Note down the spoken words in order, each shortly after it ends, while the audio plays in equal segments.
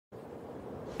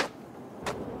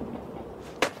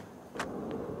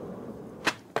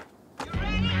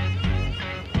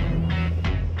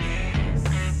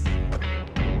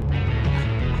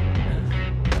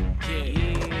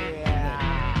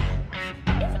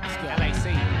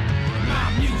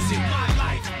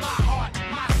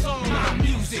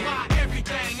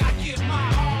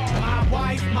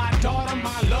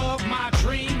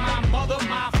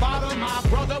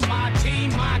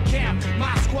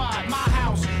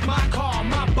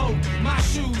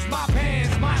shoes, my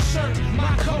pants, my shirt,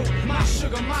 my coat, my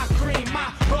sugar, my cream,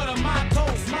 my butter, my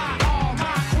toast, my all,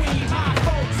 my queen, my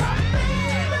folks. My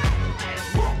baby,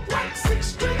 walk like 6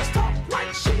 strings, talk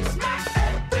like she's my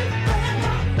everything.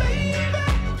 My baby,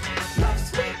 loves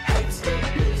me, hates me,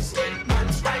 leaves me,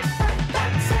 runs right back,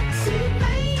 that sexy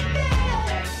lady.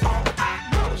 All I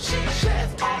know, she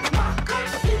shares all my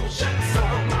confusion. So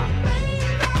my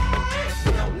baby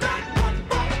will not run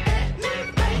for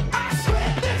anything. I swear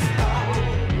this though.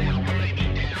 Now lay me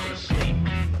down to sleep.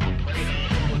 I'm praying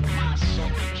the Lord my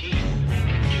soul to keep.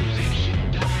 Music should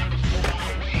die before I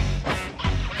wake.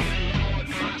 I'm praying Lord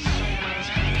my soul to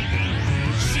take.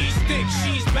 She's thick,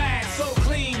 she's bad, so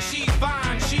clean, she's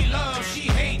fine, she loves, she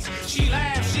hates, she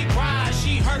laughs, she cries,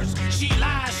 she hurts, she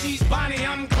lies, she's Bonnie,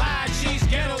 I'm Clyde, she's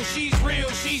ghetto, she's real,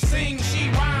 she sings, she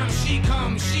rhymes, she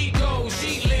comes, she goes,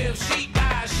 she lives, she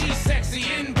dies, she's sexy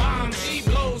and bomb, she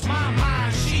blows my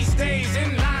mind, she stays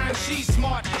in line, she's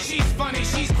smart, she's funny,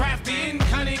 she's crafty and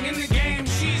cunning in the game,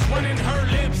 she's running her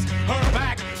lips, her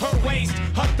back, her waist,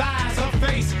 her thighs, her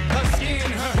face, her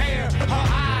skin, her hair, her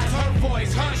eyes, her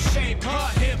voice, her shape, her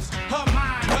hips, her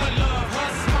mind, her love,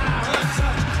 her smile, her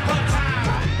touch, her time.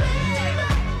 My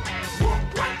baby, walk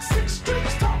like 6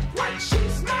 strings, talk like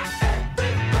she's my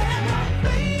everything. My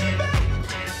baby,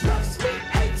 loves me,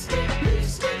 hates me,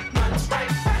 leaves me, runs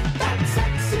right back, that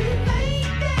sexy lady.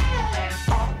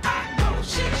 All I know,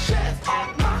 she shares all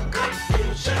my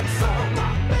confusion. So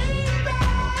my baby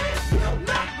will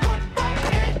not run for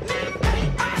anything.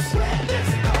 I swear this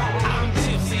though. I'm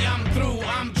tipsy, I'm through,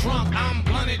 I'm drunk, I'm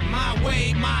blunted, my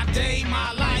way, my day,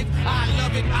 my life. I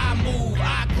love it, I move,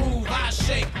 I groove, I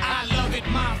shake. I love it,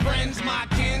 my friends, my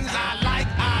kins, I like.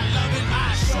 I love it,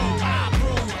 I show, I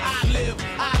prove, I live,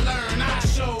 I learn, I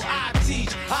show, I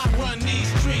teach. I run these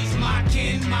streets, my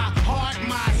kin, my heart,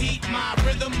 my heat, my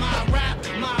rhythm, my rap,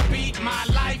 my beat, my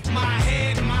life, my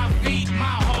head, my feet,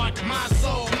 my heart, my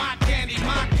soul, my candy,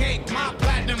 my cake, my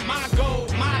platinum, my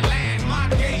gold, my land, my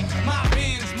gate, my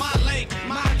bins, my lake,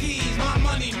 my keys, my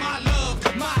money, my love,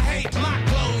 my hate, my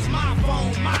clothes, my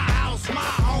phone, my house,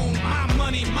 my home, my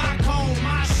money, my comb,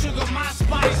 my sugar, my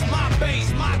spice, my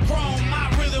bass, my chrome, my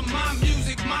rhythm, my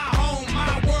music, my home,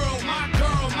 my world, my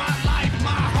girl, my life,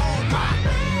 my home. My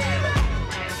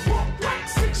baby, walk like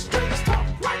 6 strings, talk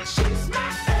like she's my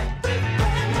everything.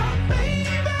 My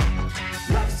baby,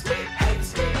 loves me,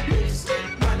 hates me, leaves me,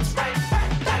 runs right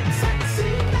back, that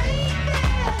sexy lady.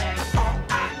 All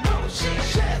I know, she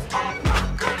shares all my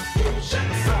confusion.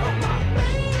 So my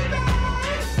baby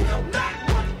will not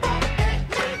run for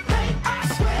anything. I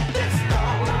swear this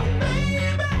though. My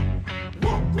baby,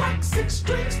 walk like 6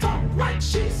 strings, talk like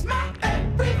she's